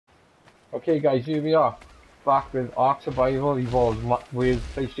Okay guys, here we are, back with ARK Survival Evolved with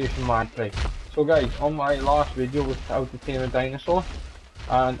PlayStation Play. So guys, on my last video was how to tame a dinosaur,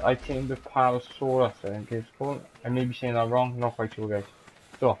 and I tamed the Parasaurus, I think it's called. I may be saying that wrong, not quite sure guys.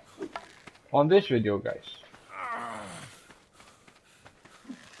 So, on this video guys,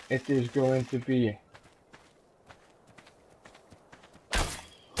 it is going to be...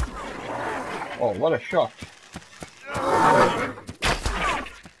 Oh, what a shot!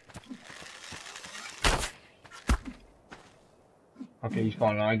 Okay, he's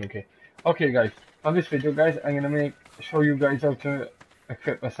gone, I don't care. Okay guys, on this video guys, I'm gonna show you guys how to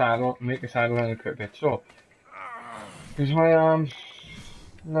equip a saddle, make a saddle and equip it. So, here's my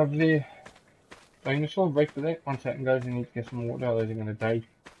lovely dinosaur right for it. 1 second guys, I need to get some water, otherwise I'm gonna die.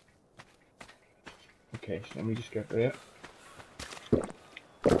 Okay, so let me just get rid of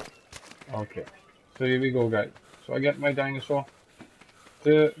it. Okay, so here we go guys. So I get my dinosaur.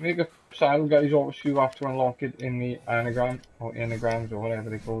 To make a saddle guys, obviously you have to unlock it in the anagram, or anagrams, or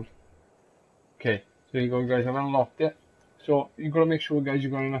whatever they're called. Okay, so there you go guys, I've unlocked it. So you've got to make sure guys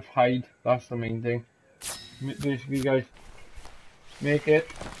you've got enough hide, that's the main thing. Basically guys, make it,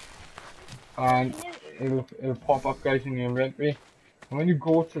 and it'll pop up guys in your inventory. And when you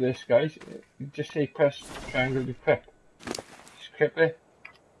go to this guys, you just say press triangle to equip. Just equip it.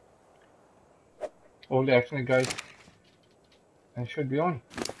 Hold the excellent guys. And it should be on.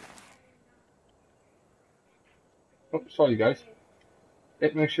 Oh, sorry guys.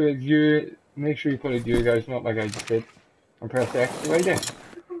 Make sure you put it here guys, not like I just did. And press X right there.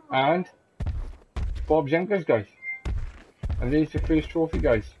 And Bob's Youngers guys. And there's the first trophy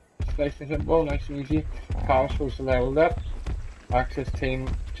guys. It's nice and simple, nice and easy. Parasaurus leveled up. Access team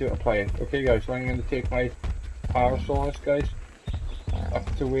to apply it. Okay guys, so I'm going to take my Parasaurus guys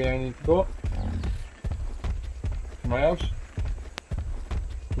up to where I need to go. To my house.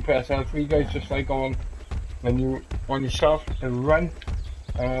 You press L3 guys, just like on when you on yourself and run.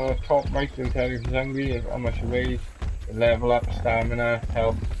 Top right will tell you if you're hungry, how much you weigh, level up, stamina,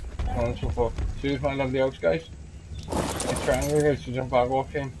 health, so on and so forth. So here's my lovely house guys. I'm trying guys to jump back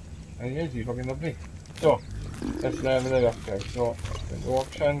off him. And he is, he's looking lovely. So let's level it up guys. So the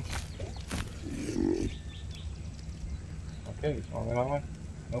options. Okay, it's not that one.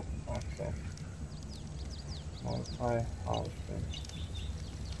 Nope, that's it. Modify harvesting.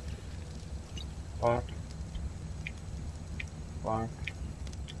 Back.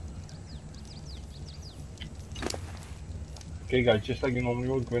 Okay guys, just like you normally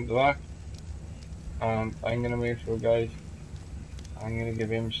would, go into that. And I'm gonna make sure guys, I'm gonna give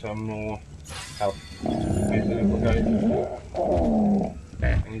him some more health. Nice and little guys.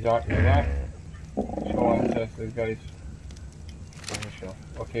 And he's out with that. Show on tested guys.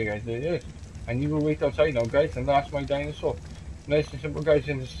 Okay guys, there he is. And you will wait outside now guys, and that's my dinosaur. Nice and simple guys,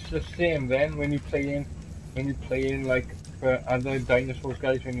 and it's the same then when you play in like for other dinosaurs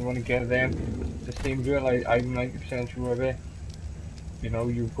guys, when you want to get them, it's the same drill. I'm 90% sure of it. You know,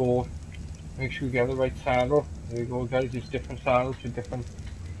 you go, make sure you get the right saddle. There you go guys, there's different saddles for different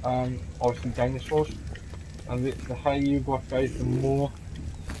obviously dinosaurs, and the higher you go up guys, the more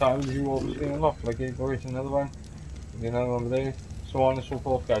saddles you obviously unlock. Like here goes another one, another one over there, so on and so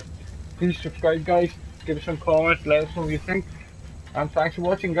forth guys. Please subscribe guys, give us some comments, let us know what you think, and thanks for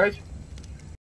watching guys.